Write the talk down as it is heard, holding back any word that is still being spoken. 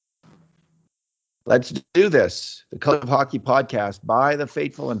Let's do this. The Cult of Hockey podcast by the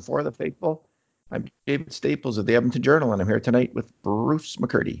faithful and for the faithful. I'm David Staples of the Edmonton Journal, and I'm here tonight with Bruce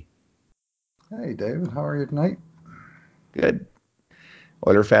McCurdy. Hey, David, how are you tonight? Good.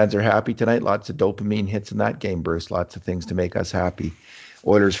 Oiler fans are happy tonight. Lots of dopamine hits in that game, Bruce. Lots of things to make us happy.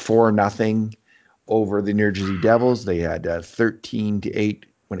 Oilers 4-0 over the New Jersey Devils. They had 13-8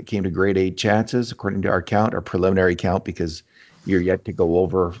 when it came to grade A chances, according to our count, our preliminary count, because you're yet to go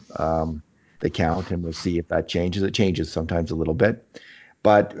over the count, and we'll see if that changes. It changes sometimes a little bit,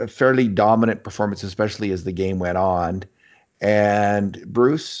 but a fairly dominant performance, especially as the game went on. And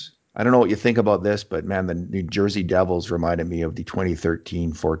Bruce, I don't know what you think about this, but man, the New Jersey Devils reminded me of the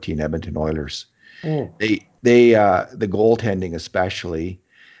 2013-14 Edmonton Oilers. Oh, The goaltending especially,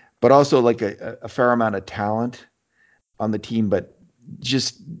 but also like a fair amount of talent on the team, but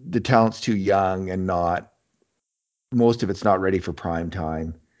just the talent's too young and not most of it's not ready for prime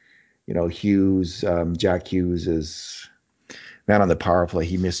time. Hughes, Jack Hughes is man on the power play.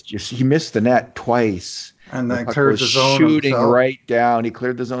 He missed the net twice. and The then puck cleared goes the zone shooting himself. right down. He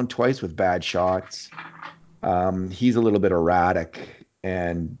cleared the zone twice with bad shots. He's a little bit erratic,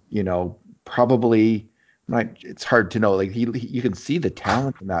 and probably not. It's hard to know. Like you can see the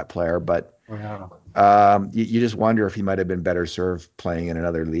talent in that player, but Yeah. you just wonder if he might have been better served playing in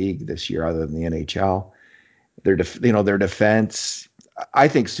another league this year other than the NHL. Their defense. I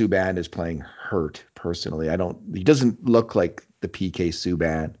think Subban is playing hurt personally. I don't. He doesn't look like the PK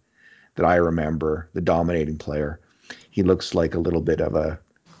Subban that I remember, the dominating player. He looks like a little bit of a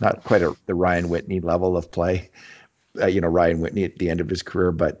not quite the Ryan Whitney level of play. Ryan Whitney at the end of his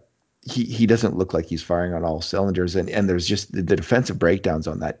career, but he doesn't look like he's firing on all cylinders. And there's just the defensive breakdowns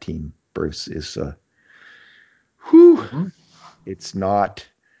on that team. Bruce is, whew, hmm it's not.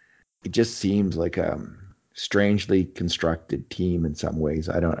 It just seems like a strangely constructed team in some ways.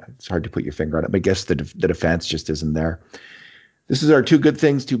 I don't. It's hard to put your finger on it. But I guess the defense just isn't there. This is our two good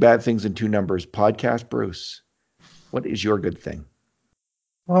things, two bad things, and two numbers podcast. Bruce, what is your good thing?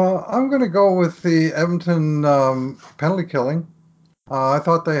 I'm going to go with the Edmonton penalty killing. I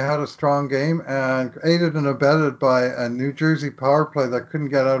thought they had a strong game and aided and abetted by a New Jersey power play that couldn't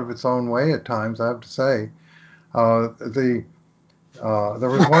get out of its own way at times, I have to say. There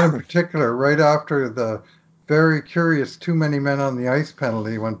was one in particular right after the very curious too many men on the ice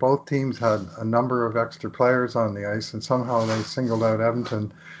penalty when both teams had a number of extra players on the ice, and somehow they singled out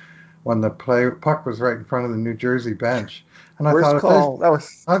Edmonton when the puck was right in front of the New Jersey bench. And Worst call. That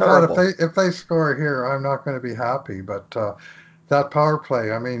was I thought terrible. if they score here, I'm not going to be happy. But that power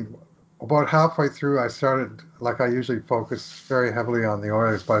play, I mean, about halfway through, I started like I usually focus very heavily on the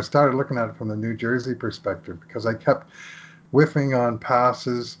Oilers, but I started looking at it from the New Jersey perspective because I kept whiffing on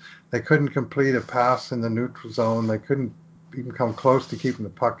passes. They couldn't complete a pass in the neutral zone. They couldn't even come close to keeping the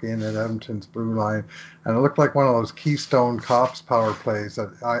puck in at Edmonton's blue line. And it looked like one of those Keystone Cops power plays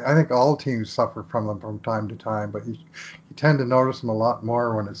that I think all teams suffer from them from time to time, but you tend to notice them a lot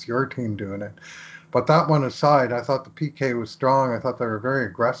more when it's your team doing it. But that one aside, I thought the PK was strong. I thought they were very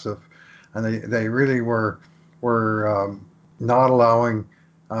aggressive, and they really were not allowing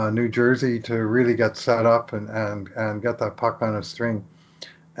New Jersey to really get set up and get that puck on a string.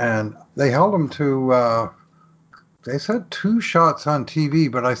 And they held them to, they said two shots on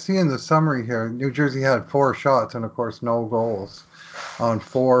TV, but I see in the summary here, New Jersey had four shots and, of course, no goals on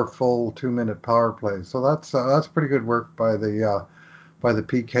four full 2 minute power plays. So that's pretty good work by the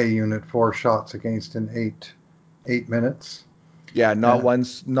PK unit. Four shots against in 8 minutes. Yeah, Uh, not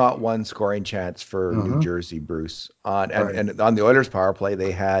one scoring chance for New mhm, Jersey, Bruce. On and, right, and on the Oilers power play,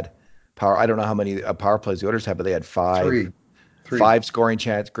 they had power. I don't know how many power plays the Oilers had, but they had five three, three. five scoring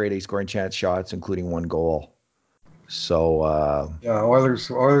chance, grade A scoring chance shots, including one goal. So Yeah, Oilers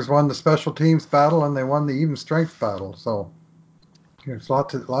won the special teams battle and they won the even strength battle. So there's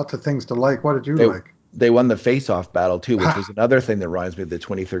lots of things to like. What did you they like? they won the face-off battle too, which was another thing that reminds me of the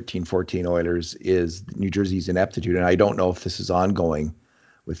 2013-14 Oilers is New Jersey's ineptitude, and I don't know if this is ongoing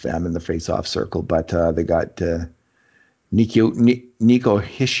with them in the face-off circle, but they got Nico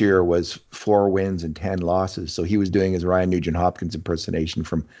Hischier was 4 wins and 10 losses. So he was doing his Ryan Nugent Hopkins impersonation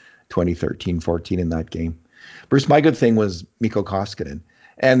from 2013-14 in that game. Bruce, my good thing was Mikko Koskinen.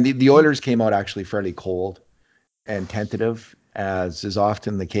 And the Oilers came out actually fairly cold and tentative, as is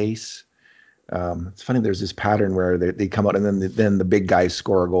often the case. It's funny, there's this pattern where they come out and then the big guys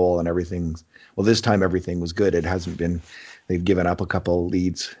score a goal and everything's, well, this time everything was good. It hasn't been, they've given up a couple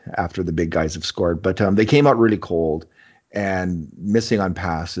leads after the big guys have scored. But they came out really cold and missing on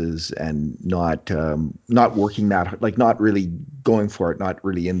passes and not working that like not really going for it, not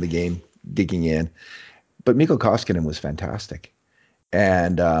really in the game, digging in. But Mikko Koskinen was fantastic.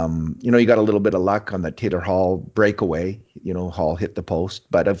 And you got a little bit of luck on the Taylor Hall breakaway. Hall hit the post,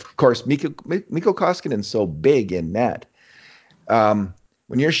 but of course, Mikko Koskinen's so big in net.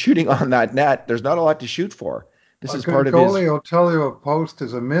 When you're shooting on that net, there's not a lot to shoot for. This A is good part of his. goalie will tell you a post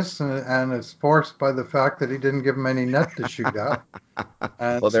is a miss, and it's forced by the fact that he didn't give him any net to shoot at.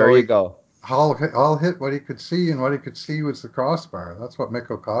 And Well, there so you go. Hall hit what he could see, and what he could see was the crossbar. That's what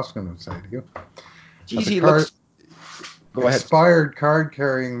Mikko Koskinen would say to you. As Geez, a he card, looks. Go ahead. expired card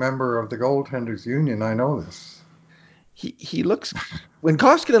carrying member of the Goaltenders Union, I know this. He looks when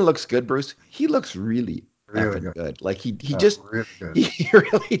Koskinen looks good, Bruce. He looks really Really effing good. good. Like he Yeah, just really good. he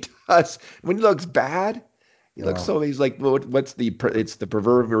really does. When he looks bad, he looks Yeah. so. He's like what's the it's the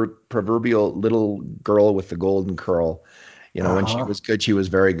proverbial little girl with the golden curl. When she Uh-huh. was good, she was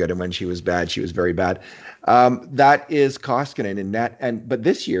very good, and when she was bad, she was very bad. That is Koskinen, but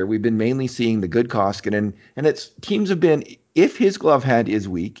this year we've been mainly seeing the good Koskinen, and it's teams have been if his glove hand is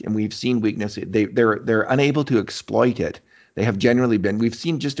weak, and we've seen weakness, they're unable to exploit it. They have generally been. We've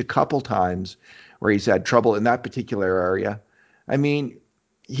seen just a couple times where he's had trouble in that particular area. I mean,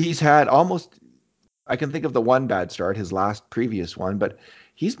 he's had almost. I can think of the one bad start, his last previous one, but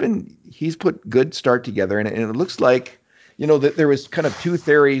he's put good start together, and it looks like that there was kind of two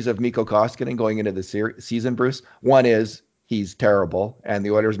theories of Mikko Koskinen going into the season, Bruce. One is he's terrible, and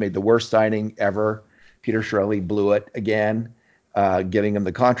the Oilers made the worst signing ever. Peter Chiarelli blew it again, giving him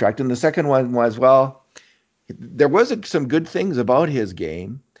the contract. And the second one was, well, there was some good things about his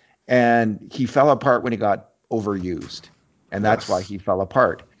game, and he fell apart when he got overused, and that's why Yes. he fell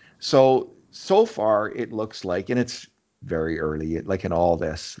apart. So far it looks like, and it's very early, like in all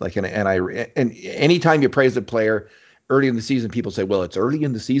this, like and anytime you praise a player early in the season, people say, well, it's early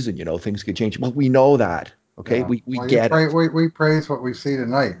in the season, things could change. Well, we know that. Okay, Yeah. we Well, you get pray. it. We praise what we see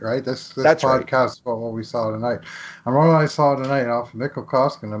tonight, right? This That's right. podcast is about what we saw tonight, and what I saw tonight off of Mikko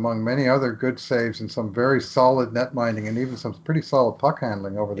Koskinen, among many other good saves and some very solid net minding, and even some pretty solid puck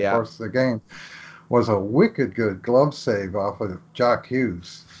handling over the Yeah. course of the game, was a wicked good glove save off of Jack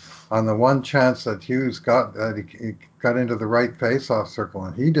Hughes on the one chance that Hughes got that he got into the right face-off circle,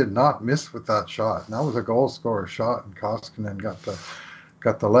 and he did not miss with that shot. And that was a goal scorer shot, and Koskinen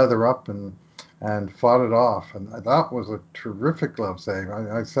got the leather up and fought it off. And that was a terrific glove save.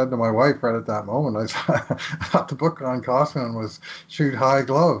 I said to my wife right at that moment, I thought the book on Koskinen was shoot high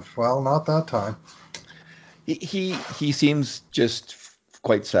glove. Well, not that time. He seems just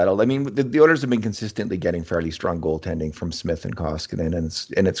quite settled. I mean, the Oilers have been consistently getting fairly strong goaltending from Smith and Koskinen,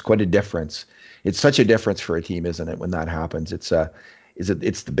 and it's quite a difference. It's such a difference for a team, isn't it? When that happens, it's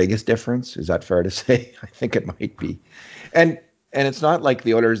the biggest difference. Is that fair to say? I think it might be, and and it's not like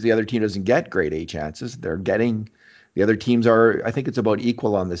the other team doesn't get grade A chances. They're getting the other teams are. I think it's about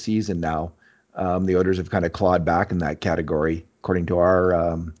equal on the season now. The Oilers have kind of clawed back in that category, according to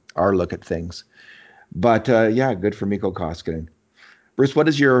our look at things. But yeah, good for Mikko Koskinen. Bruce, what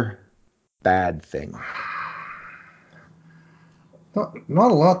is your bad thing?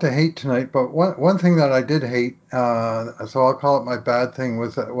 Not a lot to hate tonight, but one thing that I did hate, so I'll call it my bad thing,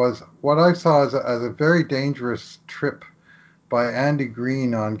 was what I saw as a very dangerous trip by Andy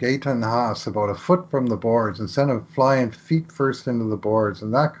Green on Gaetan Haas about a foot from the boards instead of flying feet first into the boards,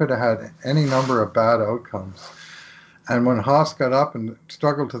 and that could have had any number of bad outcomes. And when Haas got up and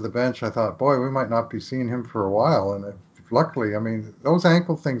struggled to the bench, I thought, boy, we might not be seeing him for a while. And luckily, I mean, those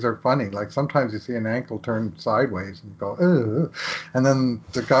ankle things are funny. Like sometimes you see an ankle turn sideways and you go, ugh, and then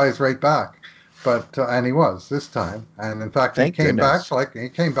the guy's right back. But and he was this time, and in fact, Thank goodness. he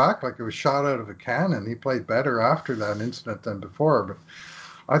came back like it was shot out of a cannon. He played better after that incident than before. But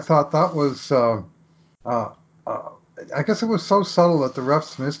I thought that was uh, uh, I guess it was so subtle that the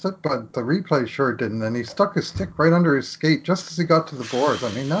refs missed it, but the replay sure didn't. And he stuck his stick right under his skate just as he got to the boards. I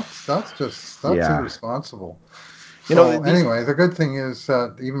mean, that's Yeah. irresponsible. So These, anyway, the good thing is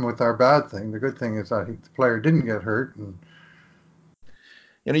that even with our bad thing, the good thing is that the player didn't get hurt. And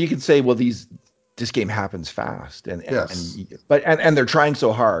you could say, well, this game happens fast, yes, and they're trying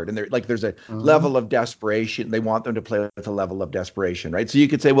so hard, and they're like there's a hmm level of desperation. They want them to play with a level of desperation, right? So you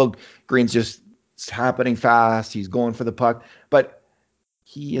could say, well, Green's just it's happening fast. He's going for the puck, but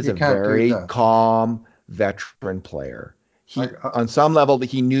he is you a can't do very that. calm veteran player. I, He on some level that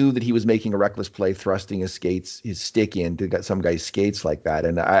he knew that he was making a reckless play, thrusting his stick in to get some guy's skates like that.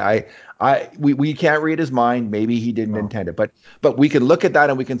 And we can't read his mind. Maybe he didn't no. intend it, but we can look at that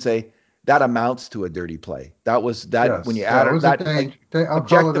and we can say that amounts to a dirty play. That was that when you Yes, yeah, add it was a that like I'll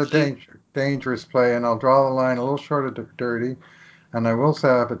call it a objectively, dangerous play, and I'll draw the line a little short of dirty. And I will say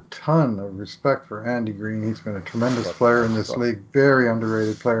I have a ton of respect for Andy Green. He's been a tremendous well, player in thanks. this So league, very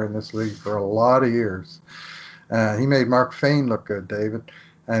underrated player in this league for a lot of years. He made Mark Fain look good, David,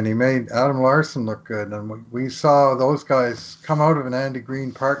 and he made Adam Larson look good. And we saw those guys come out of an Andy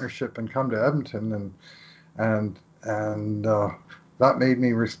Green partnership and come to Edmonton, and that made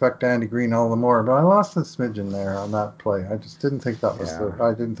me respect Andy Green all the more. But I lost a smidgen there on that play. I just didn't think that was Yeah.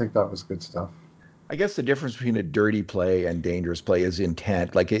 I didn't think that was good stuff. I guess the difference between a dirty play and dangerous play is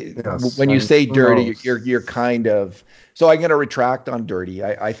intent. Like Yes, when you and say who dirty, knows? you're kind of. So I'm going to retract on dirty.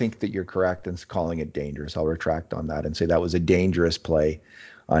 I think that you're correct in calling it dangerous. I'll retract on that and say that was a dangerous play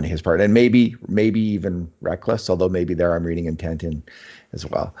on his part, and maybe even reckless. Although maybe there I'm reading intent in as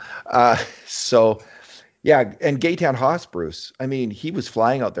well. So yeah, and Gaetan Haas, Bruce. I mean, he was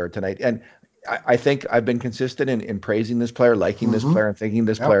flying out there tonight, and I think I've been consistent in praising this player, liking this Mm-hmm. player, and thinking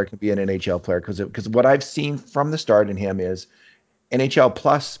this Yep. player can be an NHL player because what I've seen from the start in him is NHL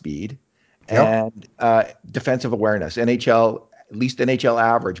plus speed Yep. and defensive awareness. NHL, at least NHL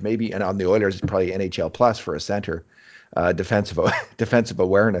average, maybe, and on the Oilers, probably NHL plus for a center. Defensive defensive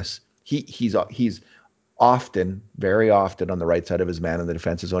awareness. He's often, very often on the right side of his man in the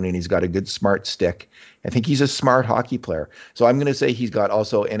defensive zone, and he's got a good smart stick. I think he's a smart hockey player. So I'm going to say he's got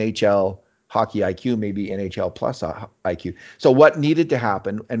also NHL hockey IQ, maybe NHL plus IQ. So what needed to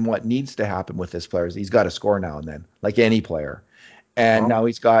happen and what needs to happen with this player is he's got to score now and then, like any player. And Well, now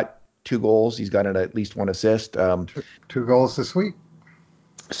he's got 2 goals. He's got at least one assist. two goals this week.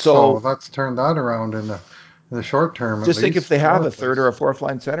 So So that's turned that around in the short term, at just think if least, they one have a at third or least. a fourth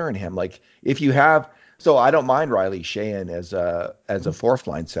line center in him, like if you have, so I don't mind Riley Sheahan as a fourth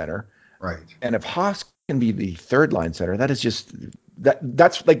line center. Right. And if Haas can be the third line center, that is just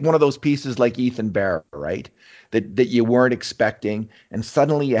that's like one of those pieces like Ethan Bear, right? That you weren't expecting, and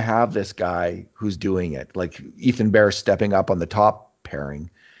suddenly you have this guy who's doing it, like Ethan Bear stepping up on the top pairing,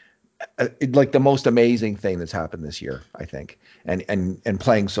 like the most amazing thing that's happened this year, I think, and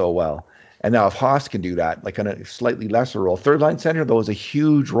playing so well. And now if Haas can do that, like on a slightly lesser role, third line center though is a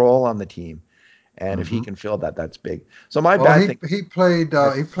huge role on the team, and if he Mm-hmm. can fill that, that's big. So my Well, bad thing. he played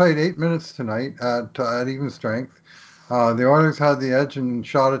 8 minutes tonight at even strength. The Oilers had the edge in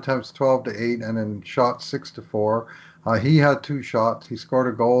shot attempts 12-8 and in shot 6-4. He had two shots. He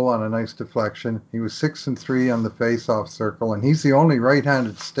scored a goal on a nice deflection. He was 6-3 on the face-off circle, and he's the only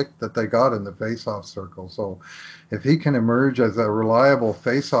right-handed stick that they got in the face-off circle. So, if he can emerge as a reliable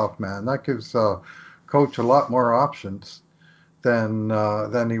face-off man, that gives coach a lot more options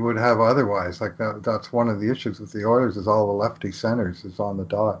than he would have otherwise. Like that's one of the issues with the Oilers is all the lefty centers is on the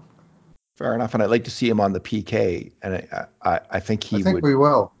dot. Fair enough, and I'd like to see him on the PK, and I think I he think would. we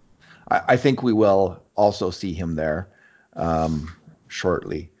will. I think we will also see him there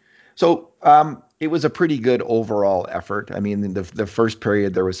shortly. So it was a pretty good overall effort. I mean, in the first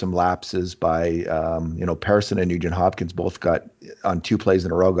period there was some lapses by Persson and Nugent Hopkins both got on 2 plays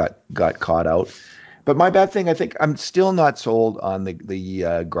in a row got caught out. But my bad thing, I think I'm still not sold on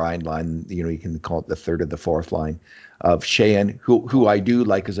the grind line. You can call it the third or the fourth line of Sheahan, who I do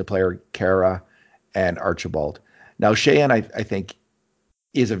like as a player, Kara and Archibald. Now Sheahan, I think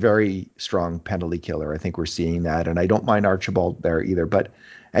is a very strong penalty killer. I think we're seeing that, and I don't mind Archibald there either. But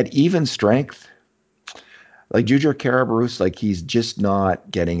at even strength, like Jujhar Karabarus, like he's just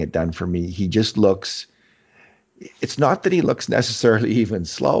not getting it done for me. He just looks. It's not that he looks necessarily even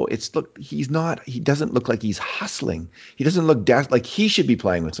slow. It's look he's not. He doesn't look like he's hustling. He doesn't look like he should be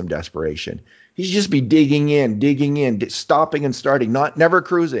playing with some desperation. He should just be digging in, stopping and starting, not never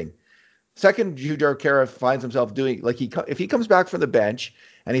cruising. Second, Jujhar Kara finds himself doing like if he comes back from the bench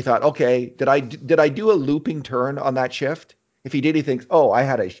and he thought, okay, did I do a looping turn on that shift? If he did, he thinks, oh, I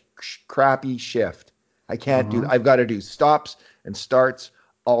had a crappy shift. I can't do. Hmm. I've got to do stops and starts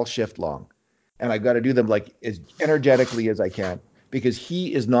all shift long, and I've got to do them like as energetically as I can because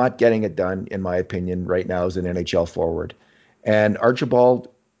he is not getting it done, in my opinion, right now as an NHL forward. And Archibald,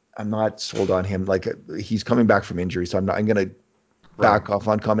 I'm not sold on him. Like he's coming back from injury, so I'm not. I'm going to Right. back off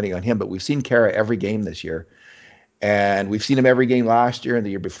on commenting on him, but we've seen Kara every game this year, and we've seen him every game last year and the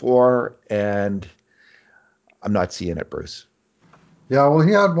year before, and I'm not seeing it, Bruce. Yeah, well,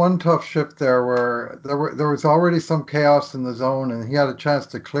 he had one tough shift there where there was already some chaos in the zone, and he had a chance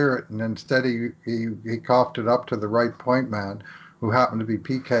to clear it, and instead he coughed it up to the right point man, who happened to be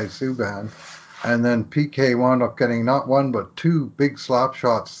PK Subban, and then PK wound up getting not one but two big slap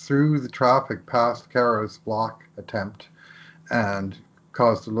shots through the traffic past Kara's block attempt, and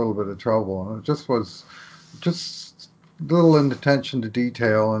caused a little bit of trouble. And it just was just little inattention to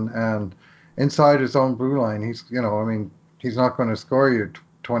detail and inside his own blue line, I mean, he's not going to score you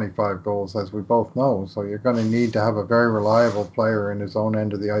 25 goals, as we both know. So you're going to need to have a very reliable player in his own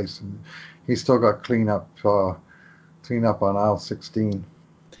end of the ice, and he's still got clean up on aisle 16.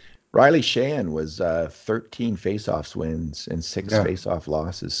 Riley Sheehan was 13 faceoffs wins and six Yeah. faceoff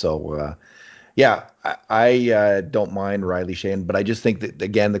losses. So yeah, I don't mind Riley Sheehan, but I just think that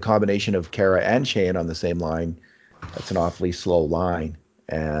again the combination of Kara and Sheehan on the same line, that's an awfully slow line,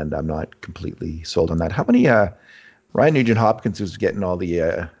 and I'm not completely sold on that. How many Ryan Nugent Hopkins was getting all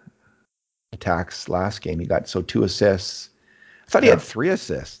the attacks last game? He got so two assists. I thought he had Yeah. three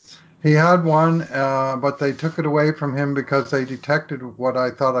assists He had one, but they took it away from him because they detected what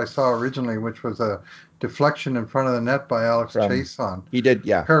I thought I saw originally, which was a deflection in front of the net by Alex from. Chason. He did,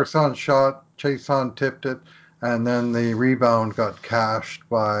 yeah, Carson shot, Chason tipped it, and then the rebound got cashed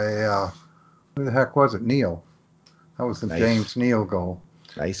by who the heck was it? Neil. That was the nice, James Neal goal.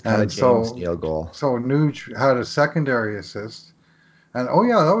 nice kind of And James so Neal goal. so Nuge had a secondary assist. And oh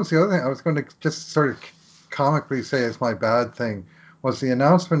yeah, that was the other thing I was going to just sort of comically say is my bad thing was the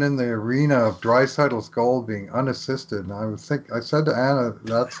announcement in the arena of Dreisaitl's goal being unassisted. And I said to Anna,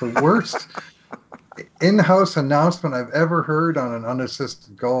 that's the worst in-house announcement I've ever heard on an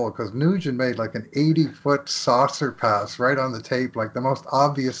unassisted goal because Nugent made like an 80-foot saucer pass right on the tape, like the most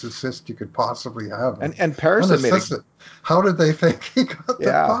obvious assist you could possibly have. And Persson made a Unassisted. How did they think he got the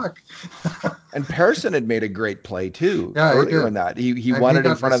yeah, puck? and Persson had made a great play too Yeah, he earlier did. in that. He And won he it in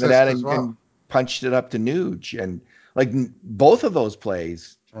got an front of the assist net as well. and punched it up to Nuge, and like both of those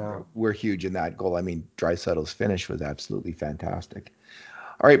plays Yeah. were huge in that goal. I mean, Dreisaitl's finish was absolutely fantastic.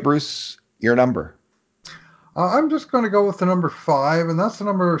 All right, Bruce, your number. I'm just going to go with the number 5, and that's the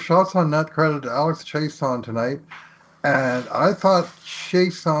number of shots on net credit to Alex Chason tonight. And I thought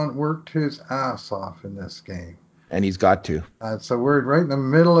Chason worked his ass off in this game. And he's got to. That's a word right in the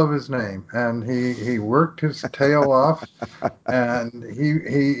middle of his name. And he worked his tail off, and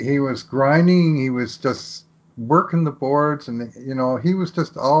he was grinding. He was just working the boards, and he was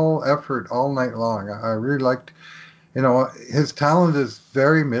just all effort all night long. I really liked. His talent is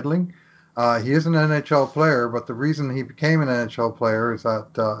very middling. He is an NHL player, but the reason he became an NHL player is that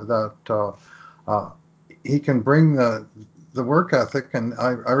he can bring the work ethic, and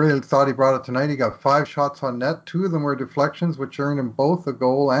I really thought he brought it tonight. He got 5 shots on net. 2 of them were deflections, which earned him both a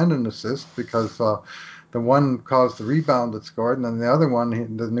goal and an assist because the one caused the rebound that scored, and then the other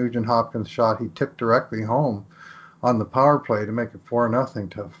one, the Nugent Hopkins shot, he tipped directly home on the power play to make it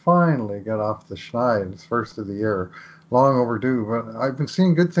 4-0 to finally get off the schneid. His first of the year. Long overdue, but I've been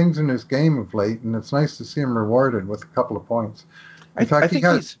seeing good things in his game of late, and it's nice to see him rewarded with a couple of points. In I fact, he think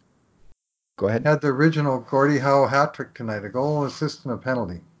had he's. Go ahead. had the original Gordie Howe hat trick tonight, a goal, an assist, and a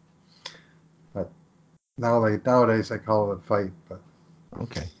penalty. But nowadays they call it a fight. But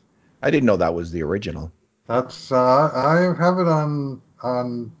Okay. I didn't know that was the original. that's I have it on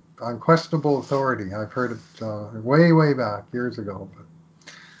questionable authority. I've heard it way back years ago.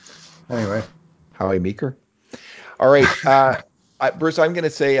 But anyway, Howie Meeker. All right. Bruce, I'm going to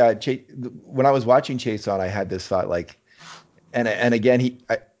say, when I was watching Chase on, I had this thought like, and again,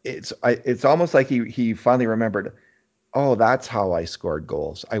 it's almost like he finally remembered, oh, that's how I scored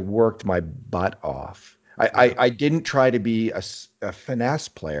goals. I worked my butt off. yeah, I didn't try to be a finesse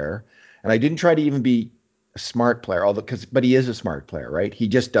player, and I didn't try to even be a smart player, although but he is a smart player, right? He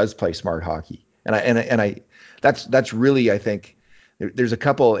just does play smart hockey, and I that's really I think there's a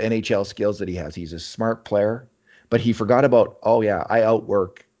couple NHL skills that he has. He's a smart player, but he forgot about, oh yeah, I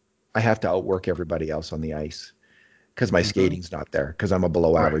have to outwork everybody else on the ice because my hmm skating's not there because I'm a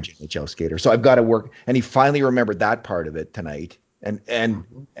below right. average NHL skater. So I've got to work. And he finally remembered that part of it tonight. And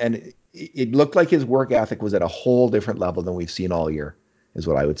it looked like his work ethic was at a whole different level than we've seen all year, is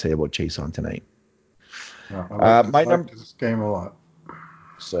what I would say about Chase on tonight. Yeah, My liked number, this game a lot.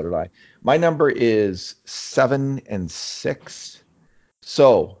 so did I. My number is 7 and 6.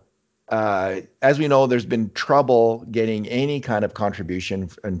 So, as we know, there's been trouble getting any kind of contribution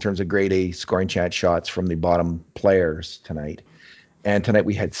in terms of grade A scoring chance shots from the bottom players tonight. And tonight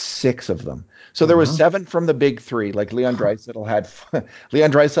we had 6 of them. So there was hmm 7 from the big three. Like Leon Draisaitl had.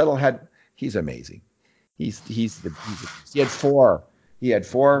 Leon Draisaitl had. He's amazing. He had 4. He had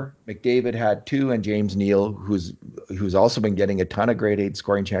 4. McDavid had 2, and James Neal, who's also been getting a ton of grade 8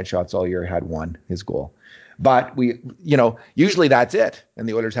 scoring chance shots all year, had 1, his goal. But usually that's it, and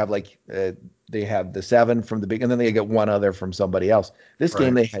the Oilers have they have the 7 from the big, and then they get 1 other from somebody else. This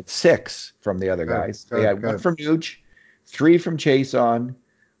game Right. they had 6 from the other Good. guys. They Good. had 1 Good. from Nuge, 3 from Chason,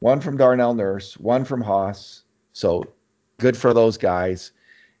 1 from Darnell Nurse, 1 from Haas. So good for those guys.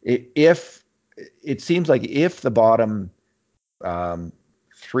 If it seems like if the bottom um,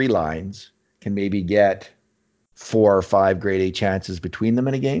 3 lines can maybe get 4 or 5 grade A chances between them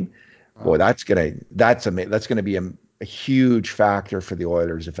in a game, boy, that's gonna be a huge factor for the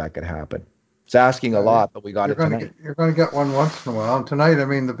Oilers if that could happen. It's asking a Yeah, lot, but we got it tonight. you're gonna get one once in a while. And tonight, I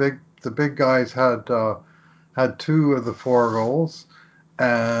mean, the big guys had two of the four goals,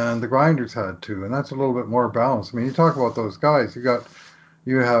 and the grinders had two, and that's a little bit more balanced. I mean, you talk about those guys.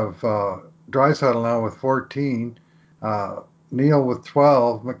 You have Draisaitl now with 14, uh, Neal with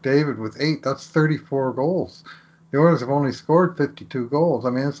 12, McDavid with 8. That's 34 goals. The Oilers have only scored 52 goals. I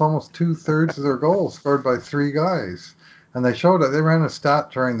mean, it's almost two-thirds of their goals scored by three guys. And they showed that they ran a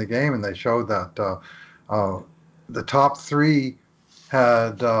stat during the game, and they showed that uh, the top three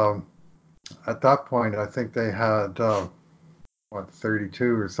had at that point, I think they had what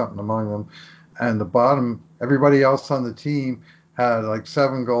 32 or something among them, and the bottom, everybody else on the team had like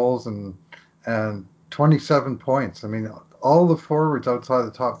seven goals and 27 points. I mean, all the forwards outside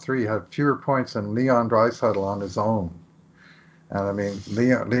the top three had fewer points than Leon Draisaitl on his own. And I mean,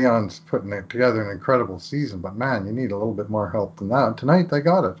 Leon's putting it together an incredible season, but man, you need a little bit more help than that. Tonight they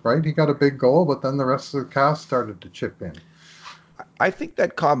got it, right? He got a big goal, but then the rest of the cast started to chip in. I think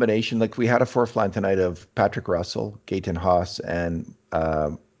that combination, like we had a fourth line tonight of Patrick Russell, Gaten Haas, and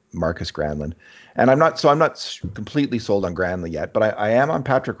Marcus Granlund. And I'm not completely sold on Granlund yet, but I am on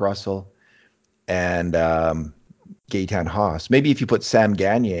Patrick Russell and Gaetan Haas. Maybe if you put Sam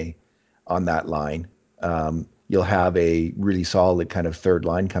Gagner on that line, you'll have a really solid kind of third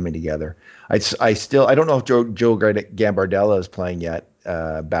line coming together. I don't know if Joe Gambardella is playing yet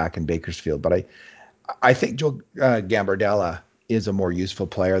back in Bakersfield, but I think Joe Gambardella is a more useful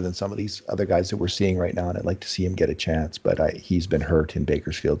player than some of these other guys that we're seeing right now, and I'd like to see him get a chance. But he's been hurt in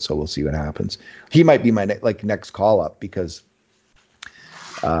Bakersfield, so we'll see what happens. He might be my next call up because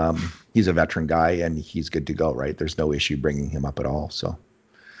he's a veteran guy and he's good to go. Right? There's no issue bringing him up at all. So,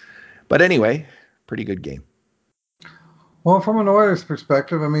 but anyway, pretty good game. Well, from an Oilers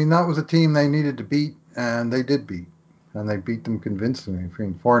perspective, I mean, that was a team they needed to beat, and they did beat, and they beat them convincingly. I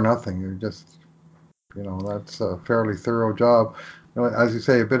mean, 4-0. You're just, that's a fairly thorough job. As you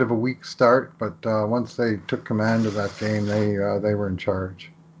say, a bit of a weak start, but once they took command of that game, they were in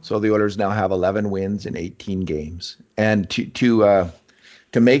charge. So the Oilers now have 11 wins in 18 games, and to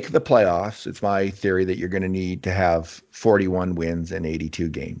make the playoffs, it's my theory that you're going to need to have 41 wins in 82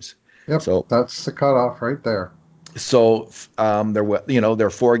 games. Yep, So that's the cutoff right there. they're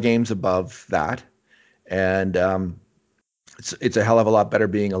 4 games above that, and it's a hell of a lot better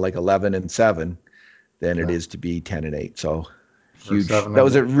being like 11-7 than it Yeah, is to be 10-8. So or huge. seven That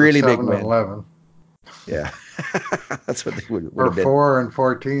was and a or really big seven and win. 11, Yeah, that's what they would or have been.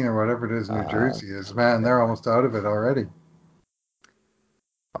 4-14, or whatever it is. New Uh, Jersey is. Man, yeah. they're almost out of it already.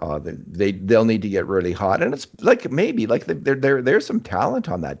 They'll need to get really hot, and it's like maybe like there's some talent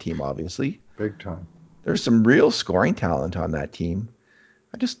on that team. Obviously, Big time. there's some real scoring talent on that team.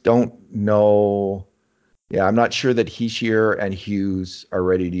 I just don't know. Yeah, I'm not sure that Heishier and Hughes are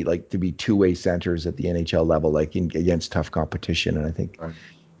ready to be two-way centers at the NHL level, against tough competition. And I think Right.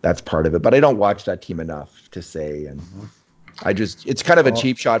 that's part of it. But I don't watch that team enough to say. And Mm-hmm. it's kind of a Well,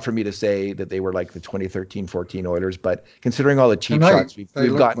 cheap shot for me to say that they were like the 2013-14 Oilers. But considering all the cheap tonight shots they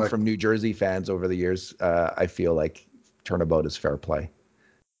we've look gotten like. from New Jersey fans over the years, I feel like turnabout is fair play.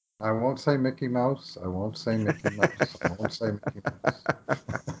 I won't say Mickey Mouse. I won't say Mickey Mouse. I won't say Mickey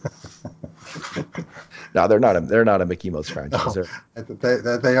Mouse. No, they're not a Mickey Mouse franchise. No,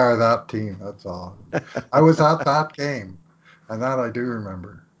 they are that team. That's all. I was at that game, and that I do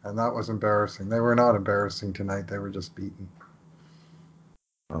remember, and that was embarrassing. They were not embarrassing tonight. They were just beaten.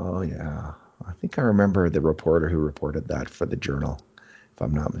 Oh yeah, I think I remember the reporter who reported that for the Journal, if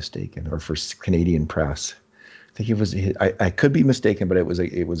I'm not mistaken, or for Canadian Press. I think it was. I could be mistaken, but it was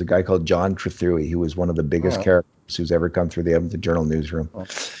a guy called John Trethewey, who was one of the biggest Oh, characters who's ever come through the Edmonton Journal newsroom. well,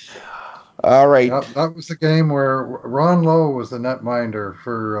 All yeah, right. that was the game where Ron Lowe was the netminder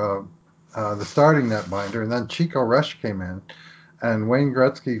for the starting netminder, and then Chico Resch came in. And Wayne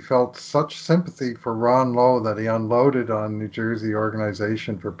Gretzky felt such sympathy for Ron Lowe that he unloaded on New Jersey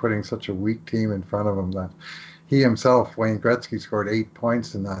organization for putting such a weak team in front of him that he himself, Wayne Gretzky, scored 8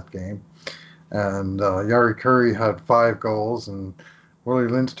 points in that game. And Yari Curry had 5 goals, and Willie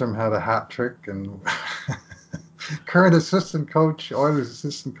Lindstrom had a hat trick. And current assistant coach, Oilers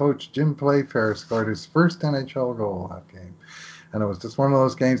assistant coach Jim Playfair scored his first NHL goal that game. And it was just one of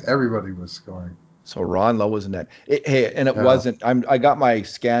those games everybody was scoring. So Ron Lowe was in that. Hey, and it Yeah. wasn't. I got my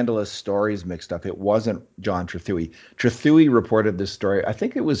scandalous stories mixed up. It wasn't John Trethewey. Trethewey reported this story. I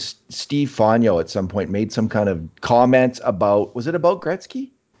think it was Steve Fogno at some point made some kind of comments about. Was it about Gretzky,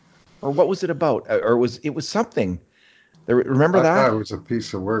 or what was it about? Or it was something. Remember That guy that? was a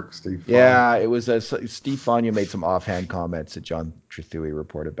piece of work, Steve Fine. Yeah, it was Steve Fogno made some offhand comments that John Trethewey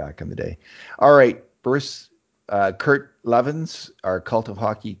reported back in the day. All right, Bruce. Kurt Levens, our Cult of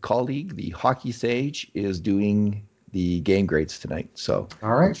Hockey colleague, the hockey sage, is doing the game grades tonight. So All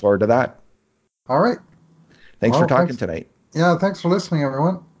look right. forward to that. All right. Thanks for Well, talking thanks. tonight. Yeah, thanks for listening,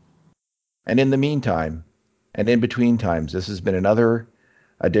 everyone. And in the meantime, and in between times, this has been another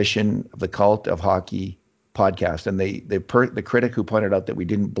edition of the Cult of Hockey podcast. And the critic who pointed out that we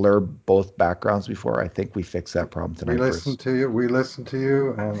didn't blur both backgrounds before, I think we fixed that problem We tonight, Bruce. listened to you. We listened to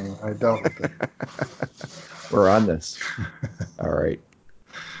you, and I dealt with it. We're on this. All right.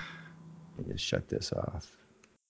 Let me just shut this off.